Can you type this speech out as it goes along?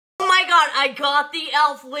god, I got the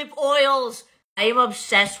e.l.f. lip oils. I am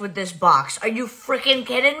obsessed with this box. Are you freaking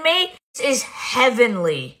kidding me? This is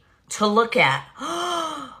heavenly to look at.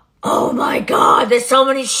 Oh my god, there's so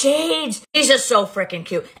many shades. These are so freaking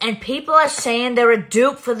cute. And people are saying they're a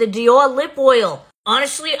dupe for the Dior lip oil.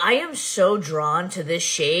 Honestly, I am so drawn to this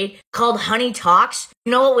shade called Honey Talks.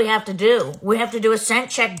 You know what we have to do? We have to do a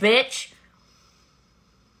scent check, bitch.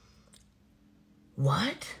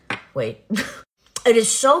 What? Wait. It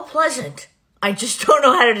is so pleasant. I just don't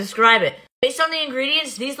know how to describe it. Based on the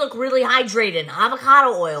ingredients, these look really hydrating.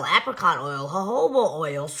 Avocado oil, apricot oil, jojoba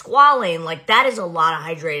oil, squalane. Like, that is a lot of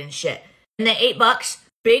hydrating shit. And the $8,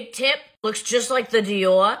 big tip, looks just like the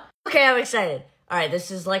Dior. Okay, I'm excited. All right,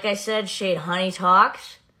 this is, like I said, shade Honey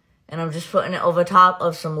Talks. And I'm just putting it over top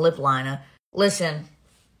of some lip liner. Listen.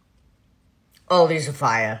 Oh, these are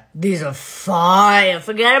fire. These are fire.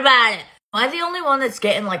 Forget about it. Am I the only one that's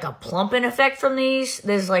getting like a plumping effect from these?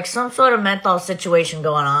 There's like some sort of menthol situation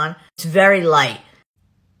going on. It's very light.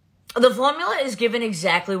 The formula is given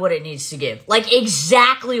exactly what it needs to give. Like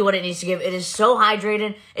exactly what it needs to give. It is so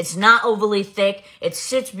hydrated. It's not overly thick. It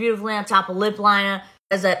sits beautifully on top of lip liner.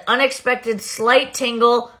 Has that unexpected slight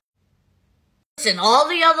tingle. Listen, all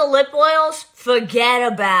the other lip oils,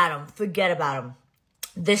 forget about them. Forget about them.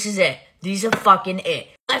 This is it. These are fucking it.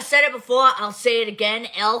 I've said it before, I'll say it again,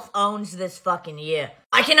 e.l.f. owns this fucking year.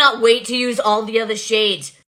 I cannot wait to use all the other shades.